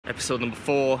Episode number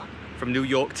 4 from New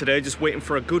York today. Just waiting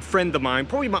for a good friend of mine,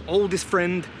 probably my oldest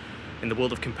friend in the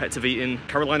world of competitive eating,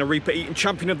 Carolina Reaper eating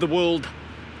champion of the world,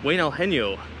 Wayne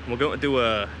Alhenio. And we're going to do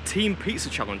a team pizza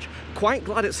challenge. Quite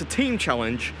glad it's a team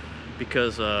challenge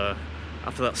because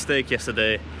after that steak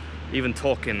yesterday, even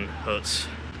talking hurts.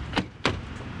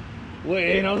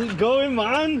 Wayne, how's it going,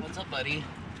 man? What's up, buddy?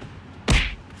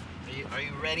 Are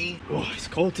you ready? Oh, it's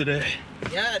cold today.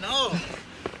 Yeah, no.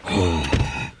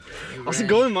 How's it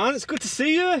going, man? It's good to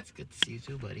see you. It's good to see you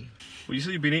too, buddy. Well, you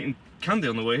said you've been eating candy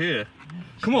on the way here.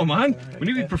 Come on, man. We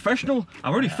need to be professional.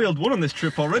 I've already failed one on this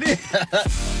trip already.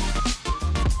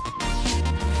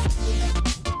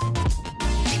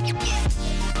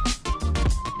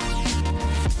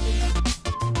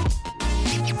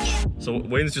 So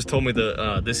Wayne's just told me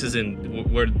that this is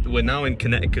we're now in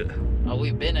Connecticut. Oh,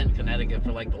 we've been in Connecticut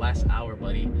for like the last hour,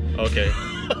 buddy. Okay.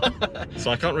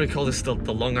 So I can't really call this the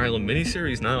Long Island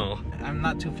mini-series now. I'm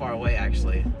not too far away,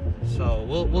 actually. So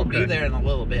we'll be there in a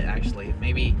little bit, actually.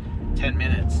 Maybe 10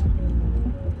 minutes.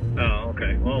 Oh,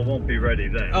 okay. Well, it won't be ready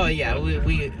then. Oh, yeah.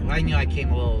 I knew I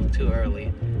came a little too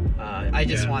early. I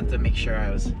just wanted to make sure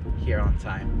I was here on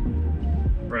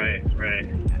time. Right.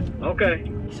 Okay.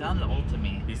 He sounded old to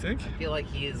me. You think? I feel like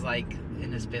he is like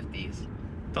in his 50s.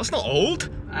 That's not old.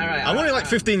 Alright. I'm only like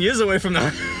 15 years away from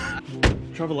that.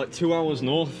 Travel like 2 hours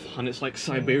north and it's like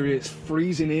Siberia. It's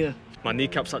freezing here. My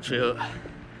kneecaps actually hurt.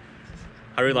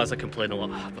 I realise I complain a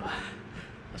lot, but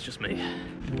that's just me.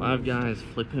 Five Guys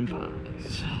Flippin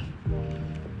Pies.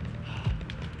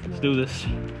 Let's do this.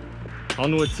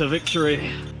 Onward to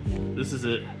victory. This is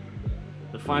it.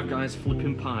 The Five Guys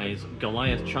Flippin Pies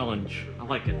Goliath Challenge. I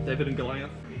like it. David and Goliath.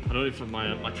 I don't know if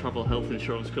my travel health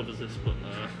insurance covers this, but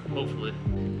hopefully.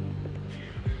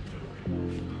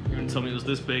 You didn't tell me it was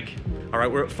this big.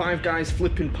 Alright, we're at Five Guys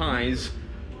Flippin Pies.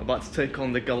 About to take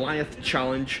on the Goliath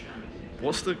Challenge.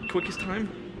 What's the quickest time?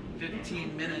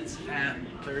 15 minutes and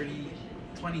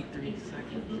 23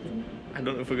 seconds. I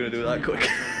don't know if we're going to do it that quick.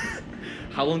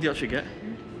 How long do you actually get?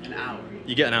 An hour.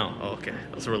 You get an hour? Oh, okay.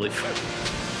 That's a relief.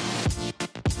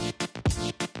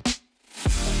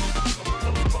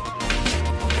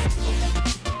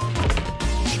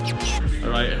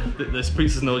 Alright, this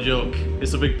pizza's no joke.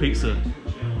 It's a big pizza.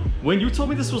 When you told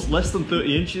me this was less than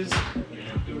 30 inches,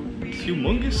 it's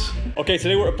humongous. Okay,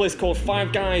 today we're at a place called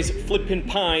Five Guys Flippin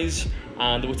Pies,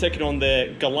 and we're taking on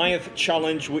the Goliath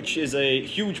Challenge, which is a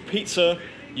huge pizza.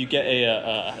 You get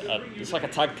it's like a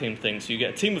tag team thing, so you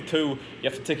get a team of 2, you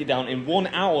have to take it down in 1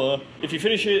 hour. If you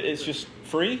finish it, it's just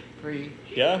free? Free.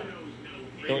 Yeah?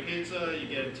 Free pizza, you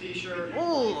get a t-shirt.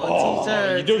 Oh, a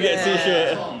t-shirt. You do get a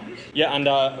t-shirt. Yeah, and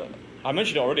I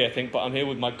mentioned it already, I think, but I'm here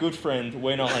with my good friend,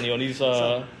 Wayne Alhenio, and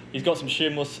he's got some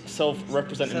shameless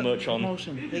self-representing merch on.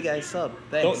 Promotion. Hey guys, sub.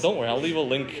 Thanks. Don't worry, I'll leave a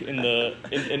link in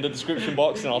the description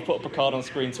box, and I'll put up a card on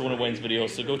screen to one of Wayne's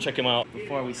videos, so go check him out.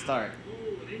 Before we start.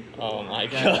 Oh my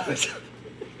god.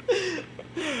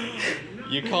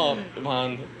 You can't,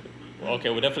 man.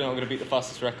 Okay, we're definitely not going to beat the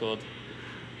fastest record.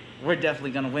 We're definitely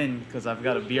going to win, because I've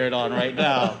got a beard on right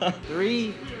now.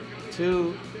 3,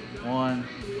 2, 1,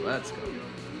 let's go.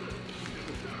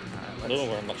 I don't know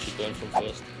where I'm actually going from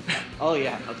first. Oh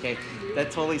yeah, okay. That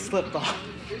totally slipped off.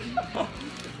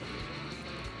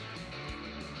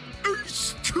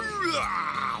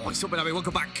 What's up, everybody?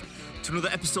 Welcome back to another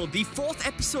episode, the 4th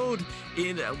episode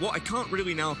in what I can't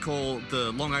really now call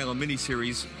the Long Island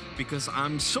mini-series, because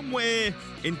I'm somewhere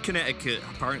in Connecticut,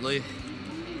 apparently.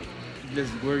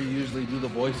 This is where you usually do the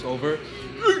voiceover.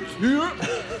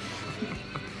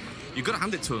 You gotta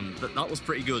hand it to him, that was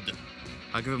pretty good.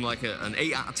 I'll give him like an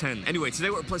 8 out of 10. Anyway, today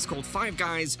we're at a place called Five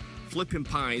Guys Flippin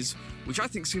Pies, which I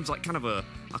think seems like kind of a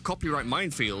copyright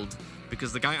minefield,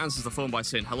 because the guy answers the phone by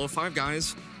saying, "Hello, Five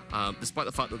Guys," despite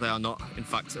the fact that they are not, in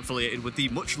fact, affiliated with the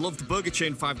much-loved burger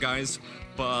chain Five Guys,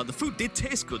 but the food did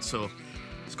taste good, so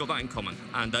it's got that in common.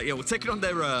 And yeah, we're taking on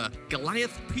their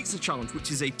Goliath Pizza Challenge, which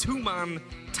is a 2-man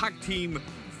tag team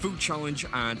food challenge,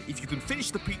 and if you can finish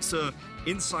the pizza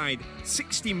inside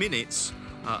 60 minutes,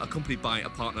 accompanied by a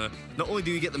partner, not only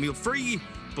do you get the meal free,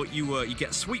 but you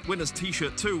get a sweet winner's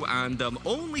t-shirt too, and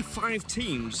only 5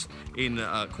 teams in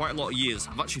quite a lot of years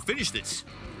have actually finished this.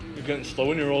 You're getting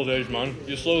slow in your old age, man.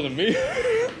 You're slower than me.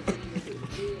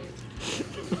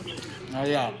 Oh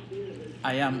yeah,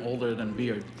 I am older than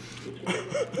Beard.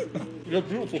 You have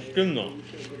beautiful skin though.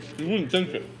 You wouldn't think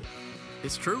it.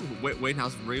 It's true, Wayne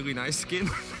has really nice skin.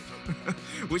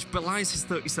 Which belies his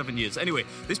 37 years. Anyway,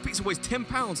 this pizza weighs 10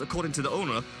 pounds according to the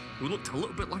owner, who looked a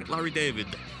little bit like Larry David.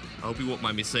 I hope you won't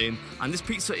mind me saying. And this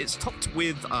pizza is topped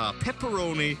with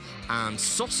pepperoni and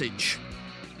sausage.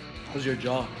 How's your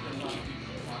jaw?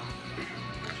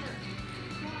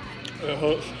 It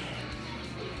hurts.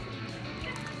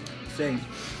 Same.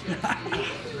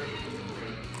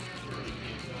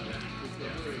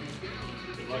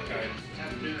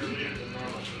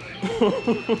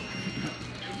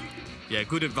 Yeah,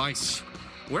 good advice.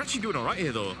 We're actually doing all right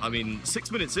here, though. I mean,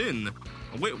 6 minutes in,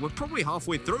 and we're probably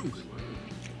halfway through.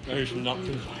 There's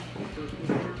nothing.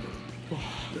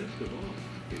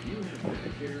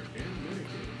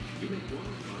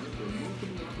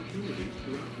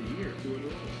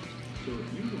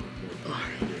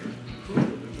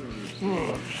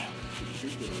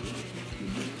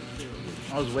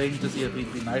 I was waiting to see if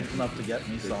he'd be nice enough to get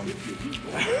me some.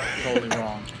 Totally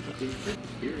wrong.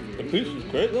 The pizza's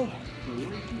great though.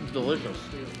 It's delicious.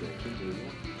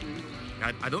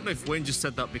 I don't know if Wayne just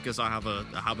said that because I have a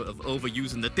habit of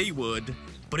overusing the D word,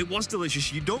 but it was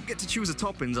delicious. You don't get to choose the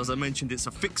toppings. As I mentioned, it's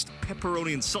a fixed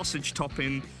pepperoni and sausage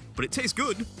topping, but it tastes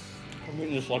good. I'm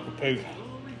eating this like a pig.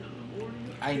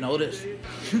 I noticed.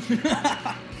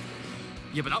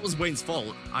 Yeah, but that was Wayne's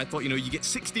fault. I thought, you get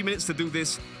 60 minutes to do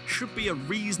this. Should be a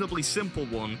reasonably simple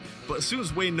one. But as soon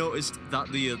as Wayne noticed that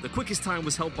the quickest time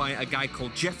was held by a guy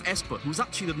called Jeff Esper, who's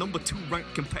actually the number 2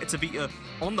 ranked competitive eater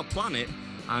on the planet,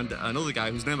 and another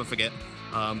guy whose name I forget,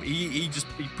 he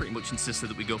pretty much insisted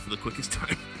that we go for the quickest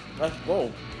time. Let's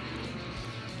go.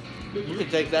 You can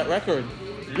take that record.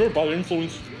 You're a bad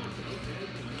influence.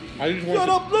 Shut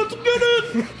up, let's get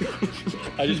it!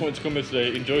 I just wanted to come here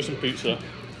today, enjoy some pizza,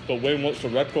 but Wayne wants the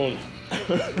record.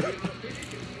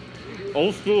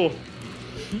 Old school.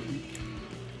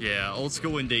 Yeah, old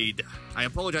school indeed. I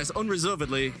apologize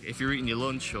unreservedly if you're eating your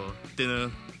lunch or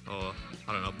dinner or,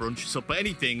 I don't know, brunch, supper,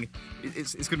 anything.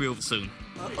 It's going to be over soon.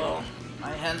 Uh-oh. My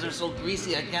hands are so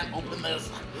greasy, I can't open this.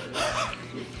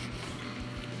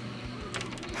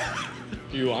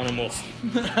 You animal.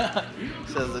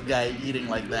 Says the guy eating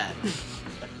like that.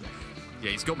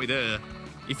 Yeah, he's got me there.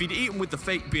 If he'd eaten with the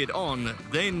fake beard on,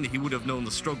 then he would have known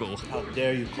the struggle. How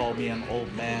dare you call me an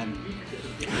old man?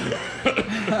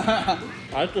 I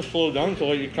have to slow down to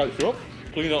let you catch up.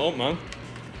 Clean it up, man.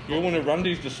 You're one of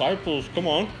Randy's disciples. Come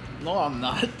on. No, I'm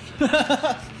not.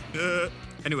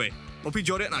 Anyway, hope you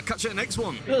enjoyed it, and I'll catch you at the next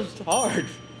one. It's hard.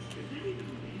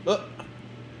 The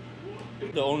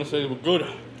owner said we're good.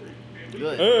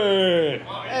 Good. Hey!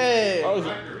 Hey!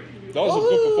 That was a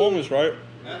good performance, right?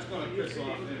 That's gonna piss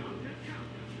off him.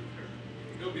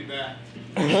 He'll be back.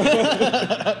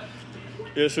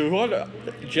 Yeah, so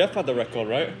Jeff had the record,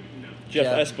 right? Jeff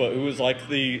Yeah. Esper, who was like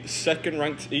the second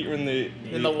ranked eater in the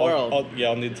world. on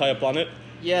the entire planet.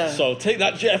 Yeah. So take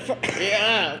that, Jeff.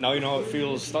 Yeah. Now you know how it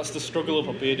feels. That's the struggle of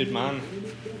a bearded man.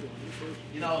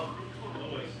 You know,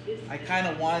 I kind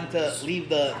of wanted to leave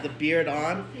the beard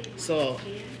on so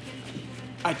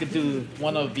I could do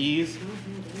one of these.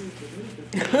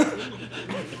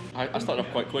 I started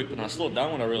off quite quick, but I slowed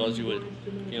down when I realized you were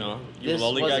This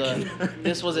lollygagging.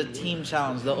 this was a team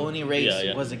challenge. The only race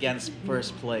Yeah. was against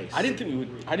first place. I didn't think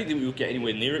we would get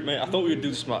anywhere near it, mate. I thought we would do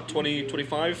this about 20,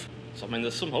 25. So I mean,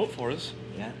 there's some hope for us.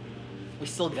 Yeah. We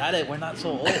still got it. We're not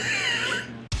so old.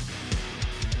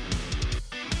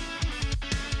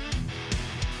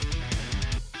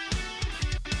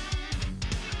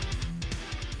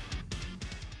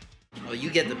 Oh, you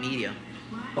get the medium.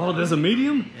 Oh, there's a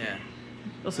medium? Yeah.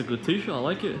 That's a good t-shirt. I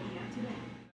like it.